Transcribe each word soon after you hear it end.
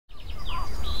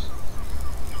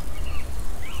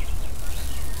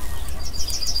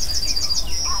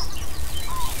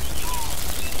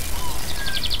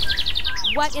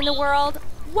What in the world?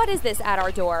 What is this at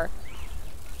our door?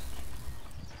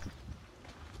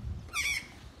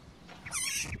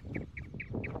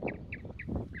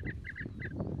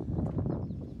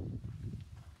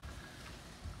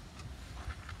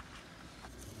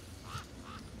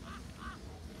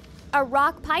 A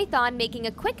rock python making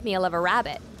a quick meal of a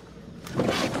rabbit.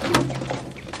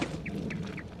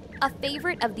 A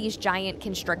favorite of these giant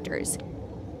constrictors.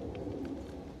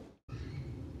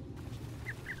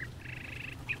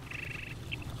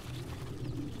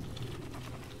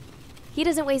 He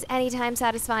doesn't waste any time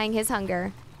satisfying his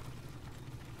hunger.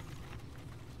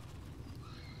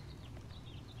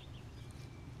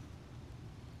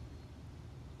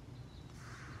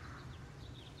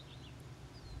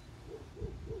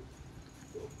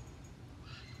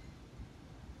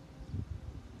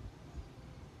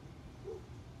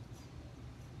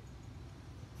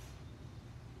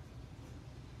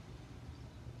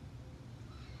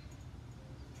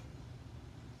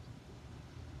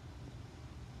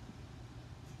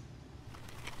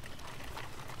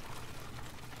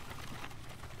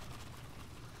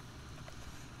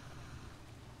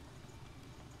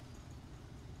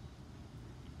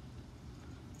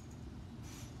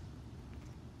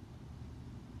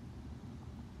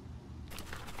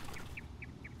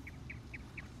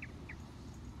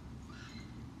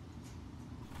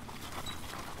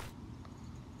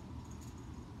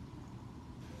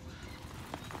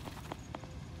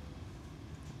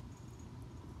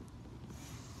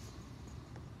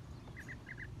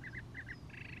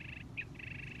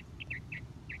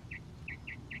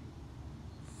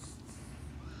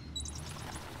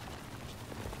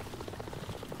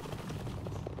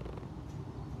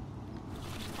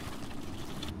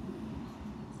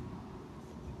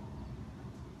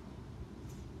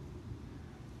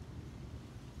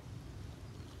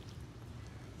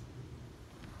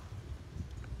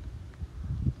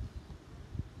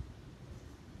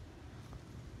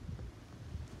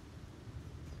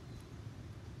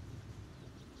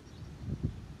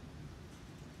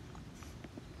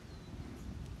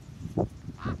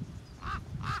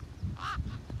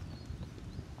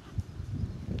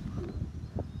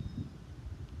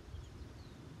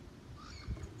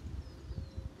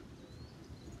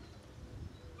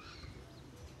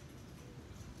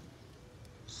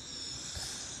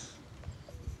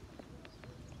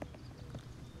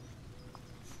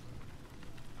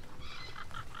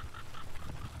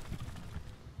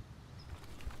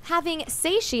 Having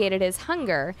satiated his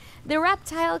hunger, the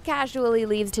reptile casually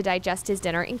leaves to digest his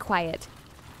dinner in quiet.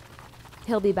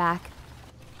 He'll be back.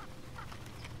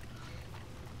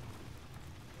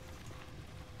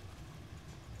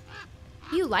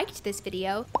 If you liked this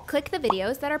video, click the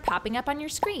videos that are popping up on your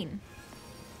screen.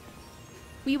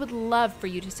 We would love for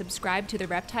you to subscribe to the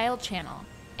Reptile channel.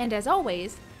 And as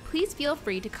always, please feel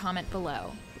free to comment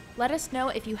below. Let us know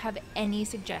if you have any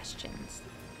suggestions.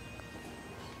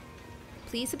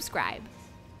 Please subscribe.